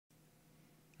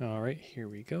Alright, here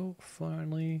we go.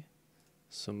 Finally,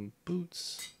 some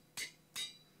boots,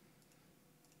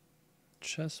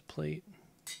 chest plate,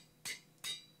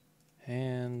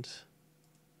 and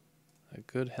a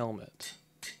good helmet.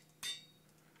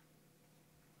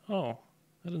 Oh,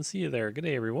 I didn't see you there. Good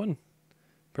day, everyone.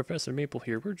 Professor Maple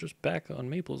here. We're just back on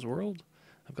Maple's World.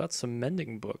 I've got some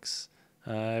mending books.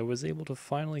 I was able to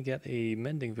finally get a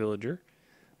mending villager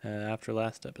after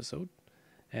last episode.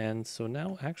 And so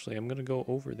now, actually, I'm going to go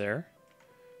over there.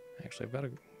 Actually, I've got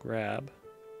to grab...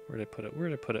 Where did I put it? Where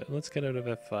did I put it? Let's get out of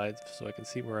F5 so I can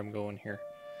see where I'm going here.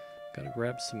 Got to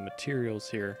grab some materials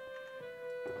here,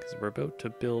 because we're about to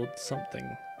build something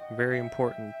very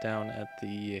important down at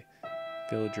the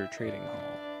villager trading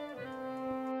hall.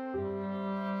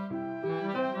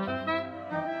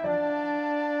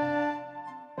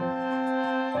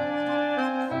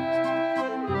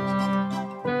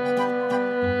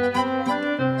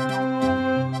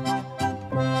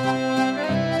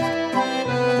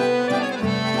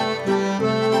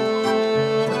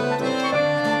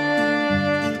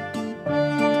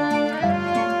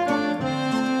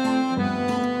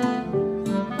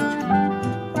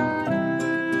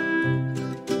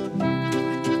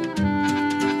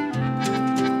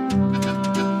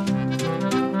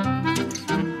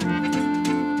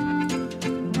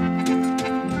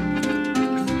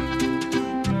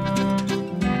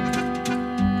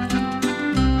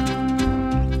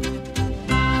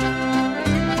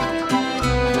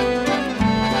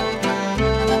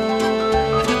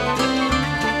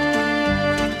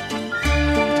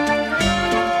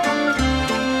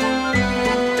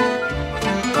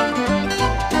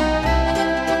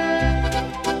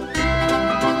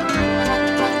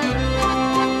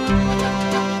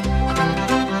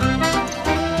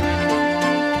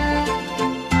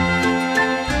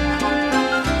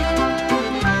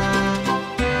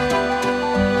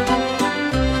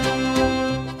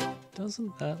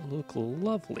 Doesn't that look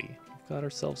lovely? We've got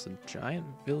ourselves a giant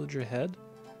villager head.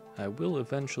 I will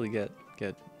eventually get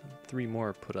 3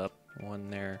 more put up. One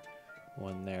there,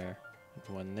 one there,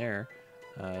 one there.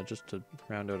 Just to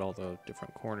round out all the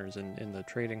different corners in the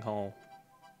trading hall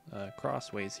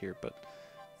crossways here. But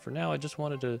for now, I just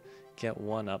wanted to get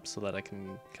one up so that I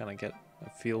can kind of get a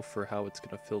feel for how it's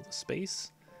going to fill the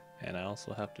space. And I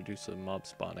also have to do some mob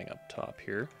spawning up top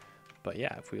here. But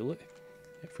yeah, if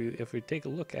we take a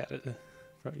look at it,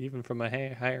 even from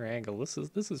a higher angle, this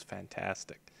is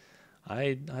fantastic.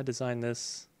 I designed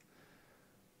this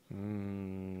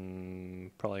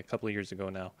probably a couple of years ago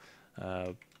now,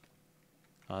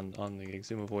 on the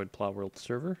Exuma Void Plow World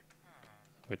server.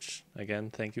 Which again,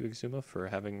 thank you Exuma for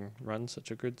having run such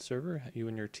a good server, you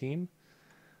and your team,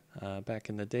 back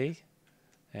in the day.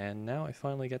 And now I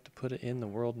finally get to put it in the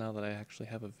world now that I actually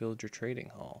have a villager trading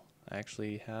hall. I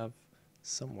actually have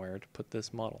somewhere to put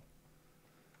this model.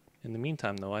 In the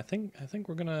meantime, though, I think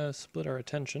we're gonna split our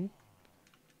attention.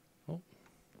 Oh,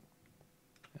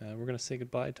 we're gonna say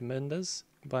goodbye to Mendez.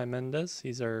 Goodbye, Mendez.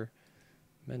 He's our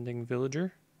mending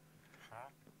villager.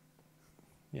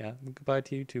 Yeah, goodbye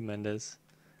to you too, Mendez.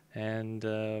 And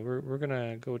we're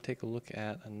gonna go take a look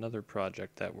at another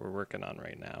project that we're working on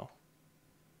right now.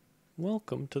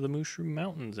 Welcome to the Mushroom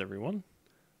Mountains, everyone.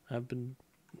 I've been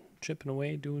chipping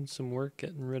away, doing some work,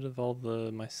 getting rid of all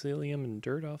the mycelium and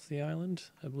dirt off the island,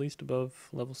 at least above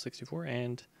level 64,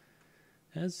 and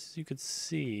as you could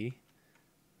see,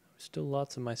 still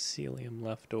lots of mycelium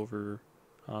left over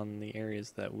on the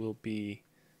areas that will be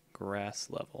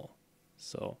grass level.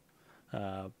 So,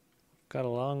 got a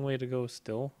long way to go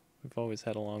still. We've always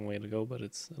had a long way to go, but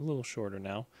it's a little shorter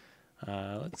now.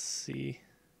 Let's see.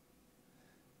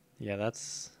 Yeah,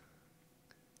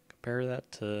 compare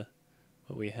that to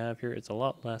what we have here. It's a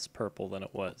lot less purple than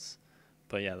it was,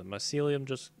 but yeah, the mycelium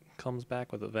just comes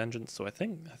back with a vengeance. So I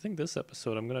think this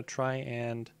episode I'm gonna try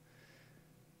and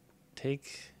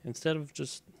take, instead of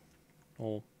just,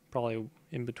 well, probably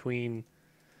in between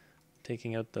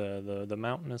taking out the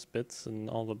mountainous bits and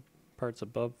all the parts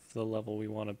above the level we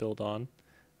want to build on,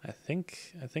 I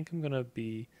think I'm gonna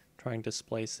be trying to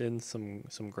splice in some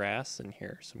grass in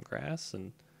here,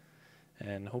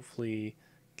 and hopefully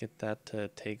get that to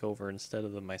take over instead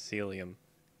of the mycelium.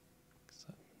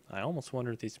 I almost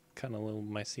wonder if these kind of little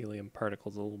mycelium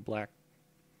particles, the little black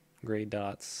gray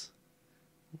dots,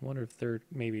 I wonder if they're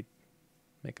maybe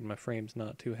making my frames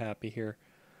not too happy here.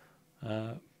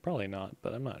 Probably not,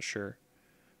 but I'm not sure.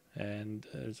 And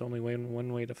there's only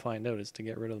one way to find out, is to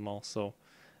get rid of them all. So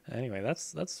anyway,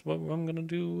 that's what I'm gonna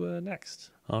do next.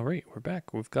 All right, we're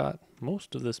back. We've got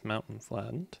most of this mountain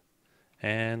flattened,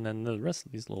 and then the rest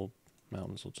of these little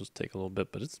mountains will just take a little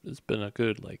bit, but it's been a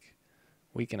good like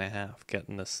week and a half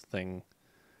getting this thing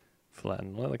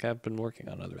flatten. Like I've been working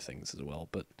on other things as well,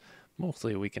 but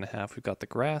mostly a week and a half. We've got the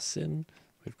grass in.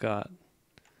 We've got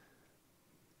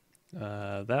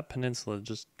that peninsula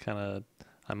just kind of,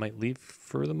 I might leave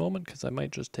for the moment because I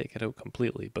might just take it out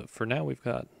completely. But for now, we've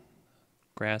got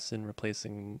grass in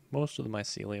replacing most of the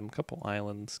mycelium. A couple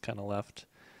islands kind of left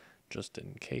just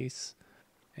in case.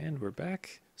 And we're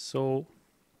back. So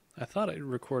I thought I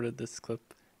recorded this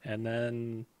clip and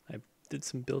then I did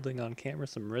some building on camera,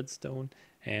 some redstone,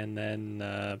 and then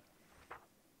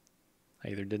I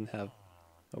either didn't have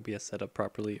OBS set up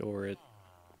properly or it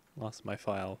lost my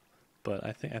file. But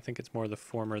I think it's more the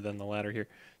former than the latter here.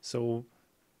 So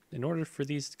in order for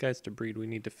these guys to breed, we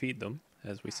need to feed them,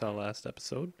 as we saw last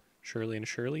episode. Shirley and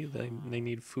Shirley, they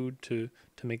need food to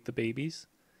make the babies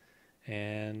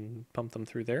and pump them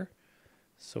through there.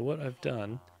 So what I've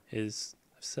done is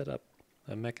I've set up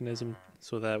a mechanism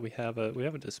so that we have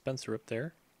a dispenser up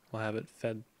there. We'll have it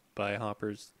fed by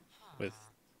hoppers with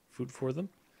food for them.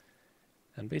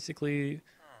 And basically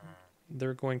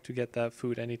they're going to get that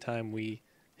food anytime we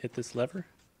hit this lever.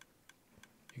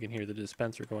 You can hear the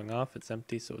dispenser going off. It's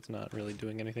empty, so it's not really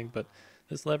doing anything, but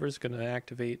this lever is going to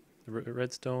activate the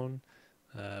redstone.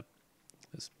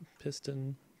 This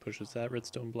piston pushes that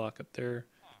redstone block up there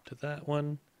to that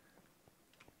one.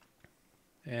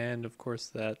 And of course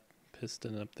that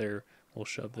piston up there will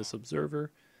shove this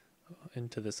observer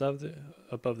into this other,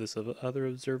 above this other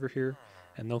observer here,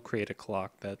 and they'll create a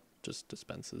clock that just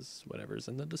dispenses whatever's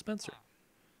in the dispenser.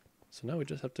 So now we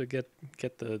just have to get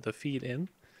the feed in.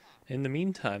 In the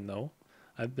meantime though,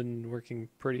 I've been working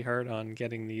pretty hard on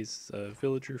getting these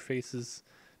villager faces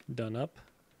done up.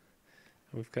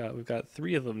 We've got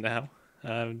 3 of them now.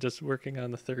 I'm just working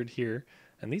on the 3rd here,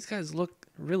 and these guys look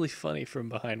really funny from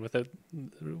behind without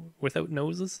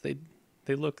noses.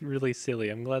 They look really silly.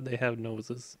 I'm glad they have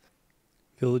noses.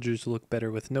 Villagers look better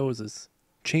with noses.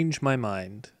 Change my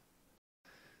mind.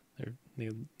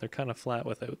 They're kind of flat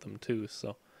without them too,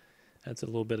 so that's a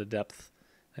little bit of depth.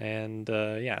 And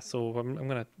yeah, so I'm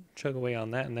gonna chug away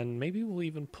on that, and then maybe we'll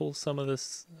even pull some of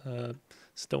this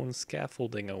stone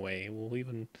scaffolding away. We'll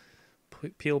even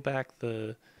peel back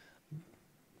the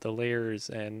layers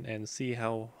and see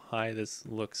how high this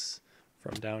looks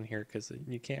from down here, because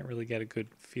you can't really get a good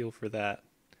feel for that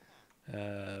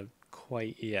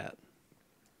quite yet.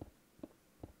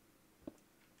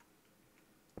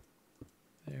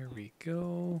 There we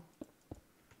go.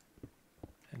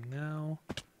 And now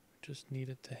just need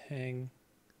it to hang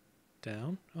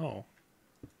down. Oh.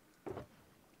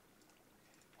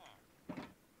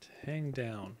 To hang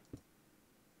down.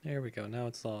 There we go. Now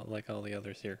it's all like all the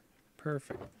others here.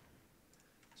 Perfect.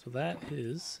 So that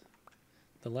is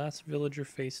the last villager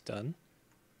face done.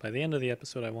 By the end of the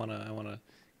episode, I wanna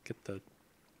get the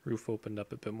roof opened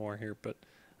up a bit more here, but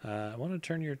I want to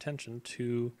turn your attention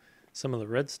to some of the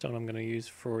redstone I'm going to use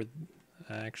for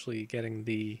actually getting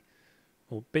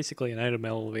basically an item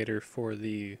elevator for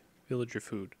the villager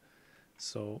food.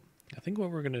 So I think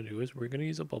what we're going to do is we're going to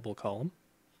use a bubble column,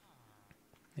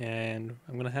 and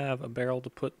I'm going to have a barrel to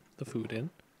put the food in.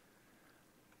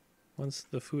 Once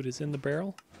the food is in the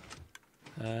barrel,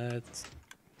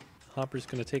 Hopper's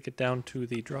going to take it down to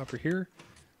the dropper here.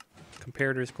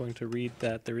 Comparator is going to read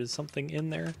that there is something in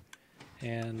there,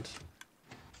 and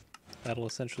that'll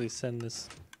essentially send this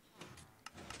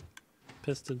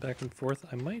piston back and forth.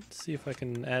 I might see if I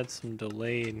can add some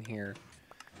delay in here,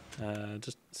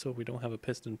 just so we don't have a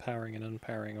piston powering and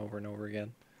unpowering over and over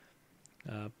again.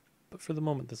 But for the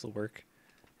moment, this will work.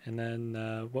 And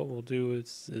then what we'll do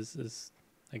is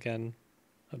again,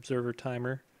 observer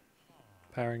timer,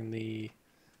 powering the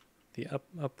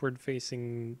upward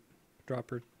facing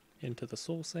dropper into the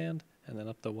soul sand, and then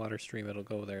up the water stream it'll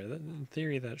go there. In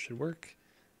theory that should work,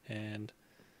 and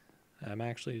I'm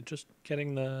actually just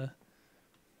getting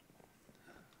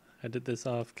I did this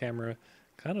off camera,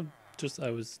 kind of I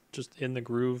was just in the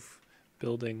groove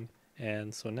building,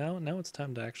 and so now it's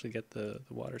time to actually get the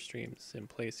water streams in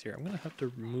place here. I'm gonna have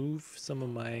to move some of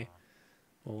my,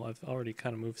 well, I've already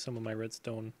kind of moved some of my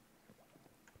redstone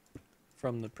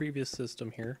from the previous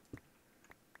system here,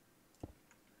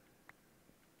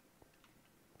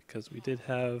 because we did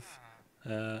have,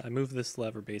 I moved this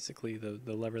lever, basically,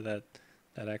 the lever that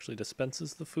actually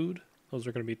dispenses the food. Those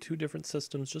are going to be 2 different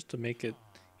systems, just to make it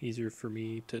easier for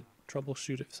me to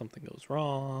troubleshoot if something goes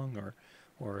wrong,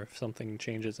 or if something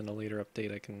changes in a later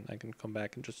update, I can come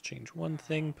back and just change one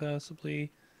thing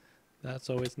possibly. That's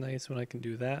always nice when I can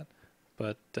do that.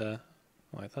 But oh,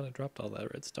 I thought I dropped all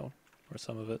that redstone, or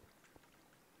some of it.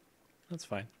 That's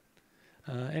fine.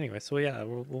 Anyway, so yeah,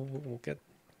 we'll get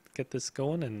this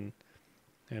going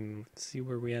and see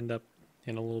where we end up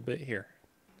in a little bit here.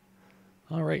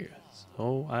 All right,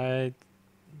 so I've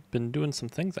been doing some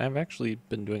things. I've actually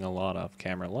been doing a lot off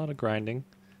camera, a lot of grinding.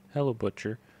 Hello,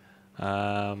 Butcher.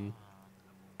 Come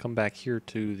back here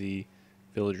to the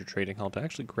villager trading hall to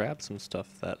actually grab some stuff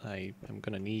that I am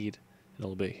going to need in a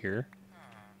little bit here.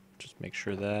 Just make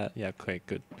sure that, yeah, okay,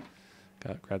 good.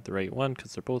 Grab the right one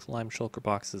because they're both lime shulker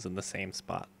boxes in the same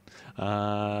spot.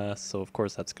 So of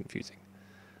course that's confusing.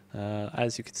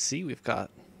 As you can see, we've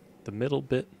got the middle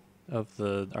bit of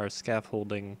our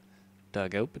scaffolding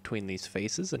dug out between these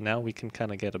faces, and now we can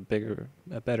kind of get a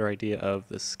better idea of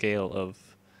the scale of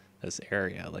this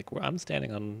area. Like where I'm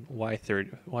standing on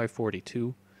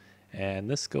Y42, and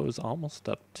this goes almost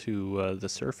up to the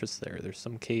surface there. There's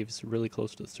some caves really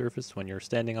close to the surface. When you're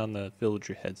standing on the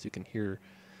villager heads, you can hear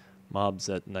mobs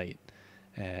at night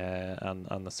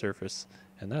on the surface,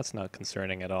 and that's not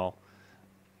concerning at all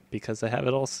because I have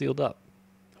it all sealed up,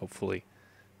 hopefully.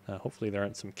 Hopefully there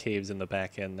aren't some caves in the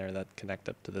back end there that connect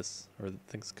up to this, or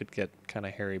things could get kind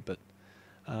of hairy, but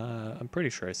I'm pretty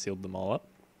sure I sealed them all up.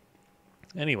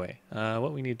 Anyway,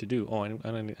 what we need to do, I'm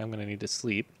going to need to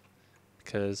sleep,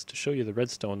 because to show you the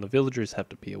redstone, the villagers have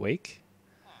to be awake.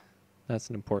 That's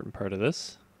an important part of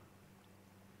this.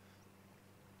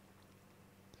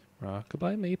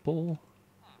 Rockabye Maple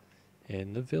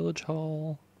in the village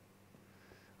hall.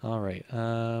 Alright,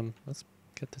 let's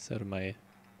get this out of my...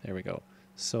 There we go.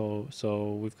 So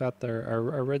we've got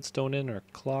our redstone in, our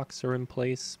clocks are in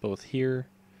place, both here,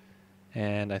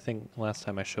 and I think last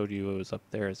time I showed you it was up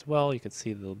there as well. You could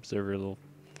see the observer little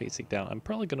facing down. I'm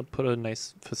probably going to put a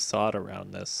nice facade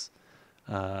around this.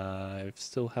 I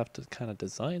still have to kind of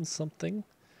design something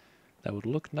that would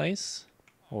look nice,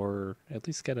 or at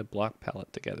least get a block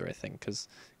palette together, I think, because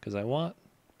I want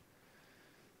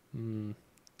to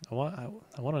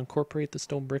incorporate the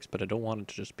stone bricks, but I don't want it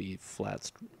to just be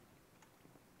flat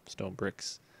stone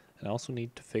bricks. And I also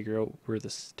need to figure out where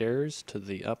the stairs to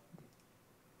the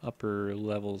upper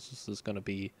levels is going to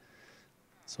be.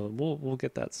 So we'll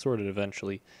get that sorted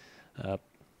eventually. But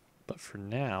for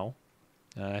now,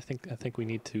 I think we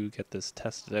need to get this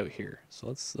tested out here. So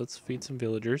let's feed some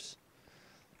villagers.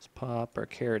 Let's pop our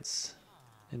carrots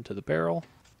into the barrel,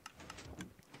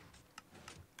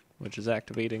 which is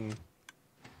activating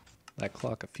that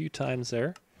clock a few times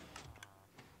there.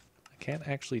 I can't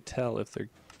actually tell if they're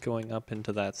going up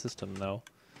into that system though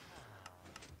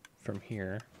from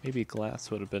here. Maybe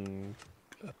glass would have been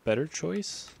a better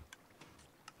choice,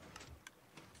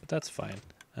 but that's fine.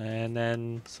 And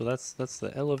then so that's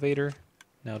the elevator.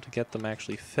 Now to get them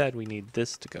actually fed, we need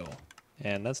this to go,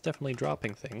 and that's definitely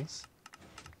dropping things,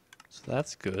 so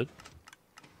that's good.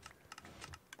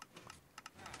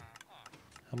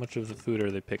 How much of the food are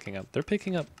they picking up? They're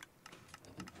picking up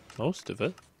most of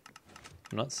it.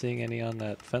 I'm not seeing any on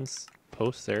that fence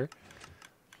post there,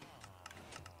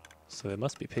 so they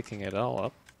must be picking it all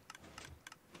up.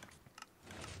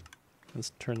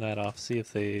 Let's turn that off, see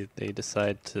if they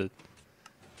decide to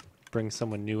bring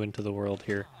someone new into the world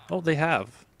here. Oh, they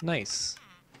have. Nice.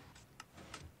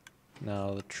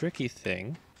 Now the tricky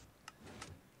thing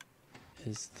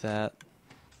is that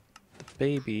the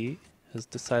baby has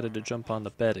decided to jump on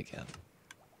the bed again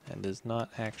and is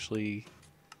not actually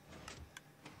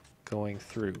going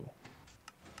through.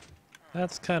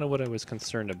 That's kind of what I was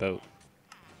concerned about.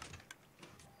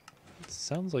 It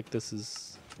sounds like this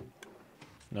is...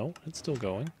 No, it's still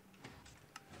going.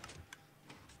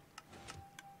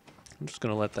 I'm just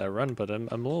going to let that run, but I'm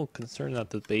a little concerned that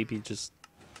the baby just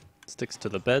sticks to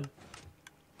the bed.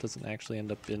 Doesn't actually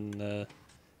end up in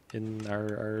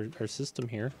our system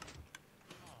here.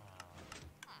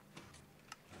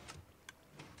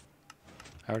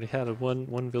 I already had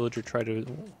one villager try to...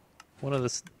 One of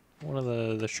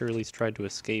the Shirleys tried to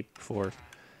escape before,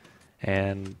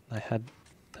 and I had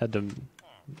to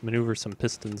maneuver some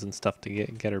pistons and stuff to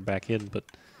get her back in, but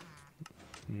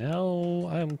now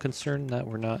I'm concerned that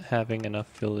we're not having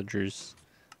enough villagers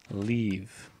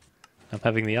leave. I'm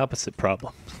having the opposite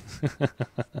problem.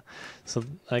 So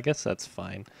I guess that's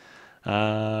fine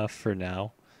for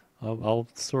now. I'll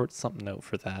sort something out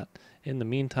for that. In the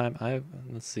meantime,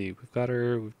 let's see, we've got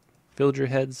our villager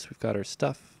heads, we've got our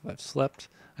stuff, I've slept.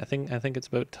 I think it's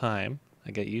about time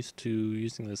I get used to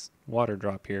using this water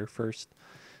drop here first.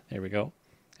 There we go.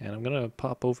 And I'm gonna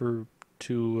pop over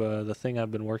to the thing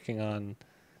I've been working on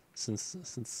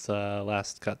since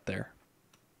last cut there.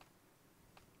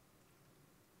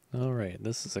 Alright,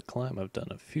 this is a climb I've done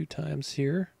a few times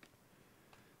here.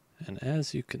 And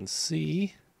as you can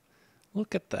see,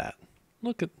 look at that.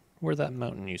 Look at where that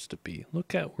mountain used to be.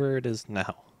 Look at where it is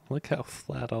now. Look how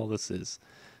flat all this is.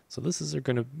 So this is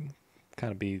going to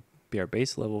kind of be our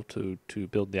base level to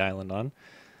build the island on.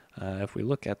 If we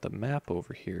look at the map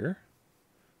over here,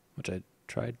 which I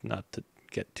tried not to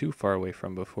get too far away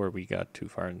from before we got too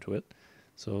far into it.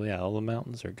 So yeah, all the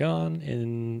mountains are gone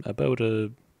in about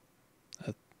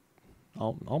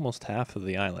almost half of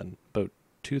the island, about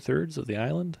 2/3 of the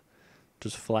island,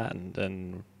 just flattened,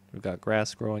 and we've got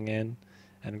grass growing in,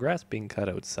 and grass being cut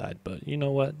outside. But you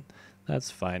know what? That's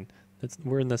fine.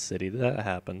 We're in the city. That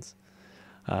happens.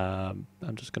 I'm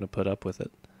just gonna put up with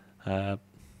it.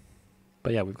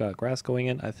 But yeah, we've got grass going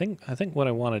in. I think what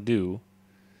I want to do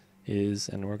is,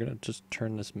 and we're gonna just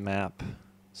turn this map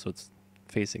so it's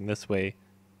facing this way.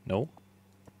 No,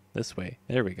 this way.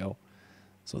 There we go.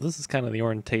 So this is kind of the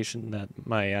orientation that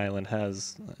my island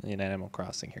has in Animal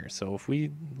Crossing here. So if we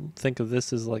think of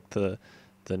this as like the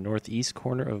northeast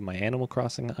corner of my Animal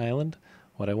Crossing island,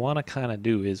 what I want to kind of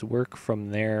do is work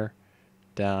from there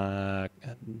down,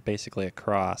 basically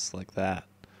across like that,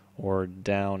 or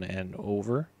down and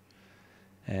over.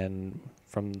 And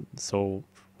so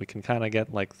we can kind of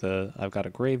get like I've got a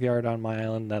graveyard on my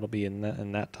island that'll be in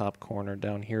that top corner.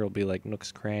 Down here will be like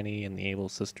Nook's Cranny and the Able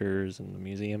Sisters and the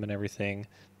museum and everything.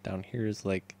 Down here is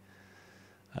like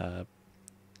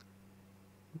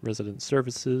resident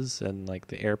services, and like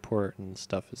the airport and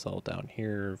stuff is all down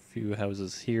here. A few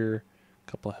houses here,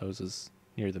 a couple of houses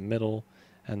near the middle,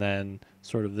 and then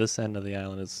sort of this end of the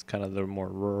island is kind of the more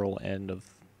rural end of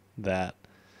that.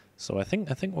 So I think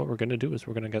what we're going to do is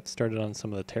we're going to get started on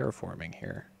some of the terraforming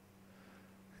here.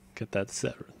 Get that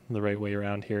set the right way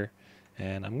around here.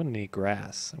 And I'm going to need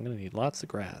grass. I'm going to need lots of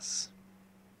grass.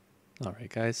 All right,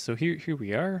 guys. So here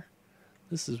we are.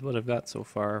 This is what I've got so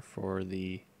far for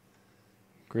the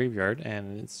graveyard.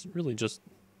 And it's really just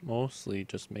mostly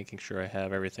just making sure I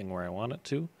have everything where I want it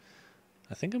to.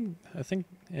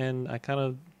 And I kind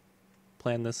of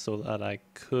planned this so that I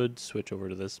could switch over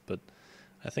to this, but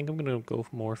I think I'm going to go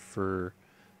more for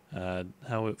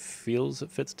how it feels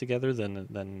it fits together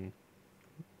than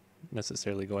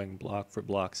necessarily going block for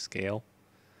block scale.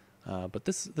 But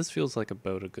this feels like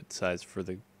about a good size for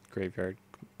the graveyard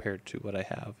compared to what I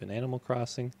have in Animal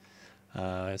Crossing.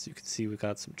 As you can see, we've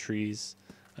got some trees,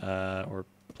 or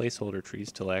placeholder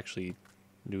trees till I actually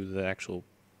do the actual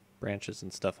branches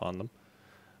and stuff on them.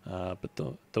 But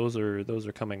those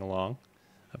are coming along.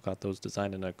 I've got those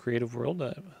designed in a creative world.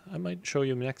 I might show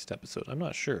you next episode. I'm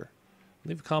not sure.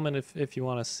 Leave a comment if you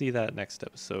want to see that next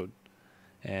episode,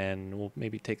 and we'll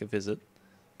maybe take a visit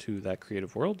to that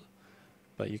creative world.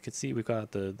 But you can see we've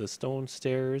got the stone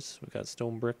stairs. We've got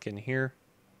stone brick in here.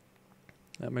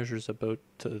 That measures about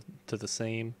to the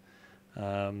same.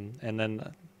 And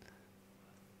then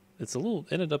it's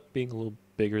ended up being a little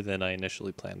bigger than I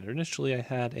initially planned. Initially I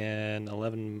had an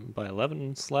 11 by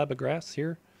 11 slab of grass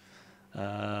here.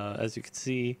 As you can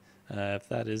see, if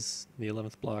that is the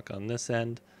 11th block on this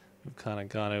end, we've kind of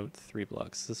gone out 3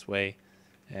 blocks this way,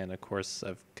 and of course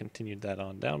I've continued that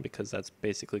on down because that's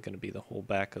basically going to be the whole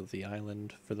back of the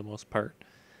island for the most part,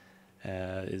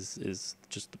 is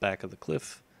just the back of the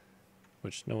cliff,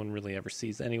 which no one really ever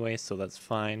sees anyway, so that's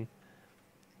fine.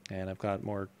 And I've got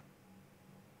more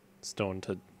stone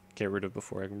to get rid of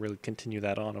before I can really continue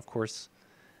that on, of course.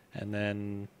 And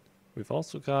then we've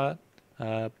also got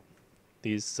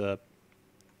these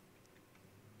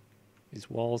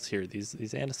walls here, these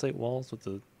andesite walls with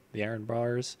the iron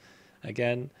bars.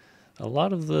 Again, a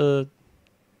lot of the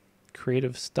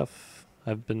creative stuff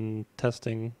I've been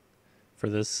testing for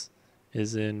this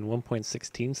is in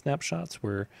 1.16 snapshots,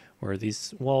 where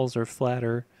these walls are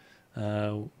flatter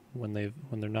when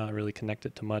they're not really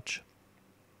connected to much,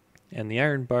 and the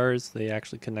iron bars, they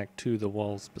actually connect to the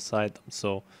walls beside them.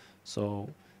 So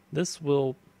this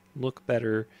will look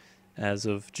better as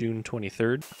of June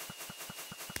 23rd,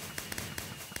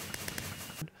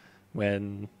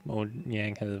 when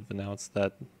Mojang have announced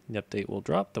that the update will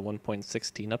drop, the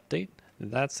 1.16 update.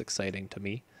 That's exciting to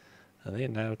me. They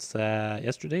announced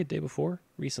yesterday, day before,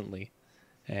 recently,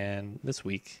 and this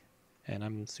week, and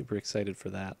I'm super excited for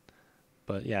that.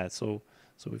 But yeah, so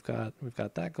we've got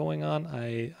that going on.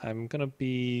 I'm gonna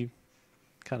be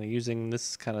kind of using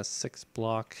this kind of 6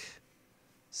 block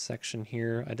section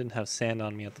here. I didn't have sand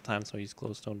on me at the time, so I used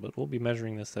glowstone, but we'll be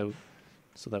measuring this out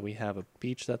so that we have a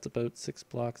beach that's about 6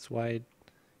 blocks wide,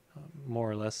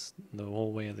 more or less the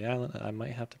whole way of the island. I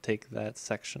might have to take that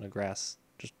section of grass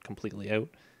just completely out,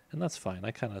 and that's fine.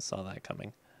 I kind of saw that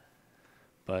coming.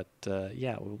 But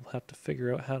yeah, we'll have to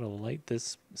figure out how to light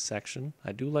this section.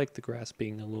 I do like the grass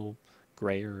being a little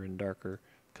grayer and darker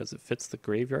because it fits the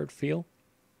graveyard feel.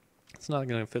 It's not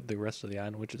going to fit the rest of the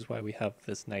island, which is why we have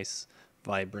this nice,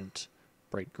 vibrant,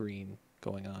 bright green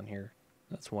going on here.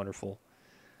 That's wonderful.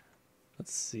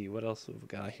 Let's see, what else have we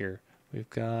got here? We've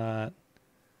got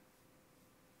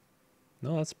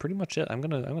no, that's pretty much it. I'm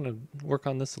gonna work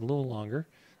on this a little longer.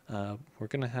 We're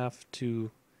gonna have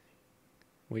to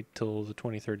wait till the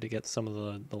 23rd to get some of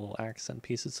the little accent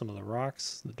pieces, some of the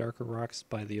rocks, the darker rocks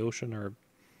by the ocean, or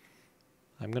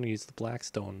I'm gonna use the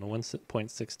blackstone, the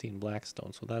 1.16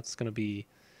 blackstone. So that's gonna be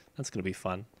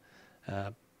fun.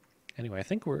 Anyway,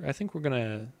 I'm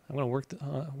gonna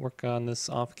work on this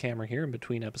off camera here in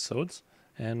between episodes,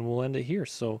 and we'll end it here.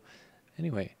 So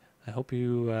anyway, I hope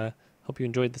you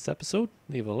enjoyed this episode.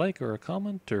 Leave a like or a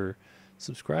comment or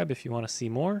subscribe if you want to see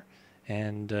more,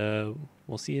 and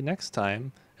we'll see you next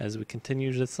time as we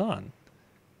continue this on.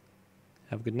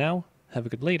 Have a good now, have a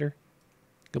good later.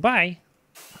 Goodbye.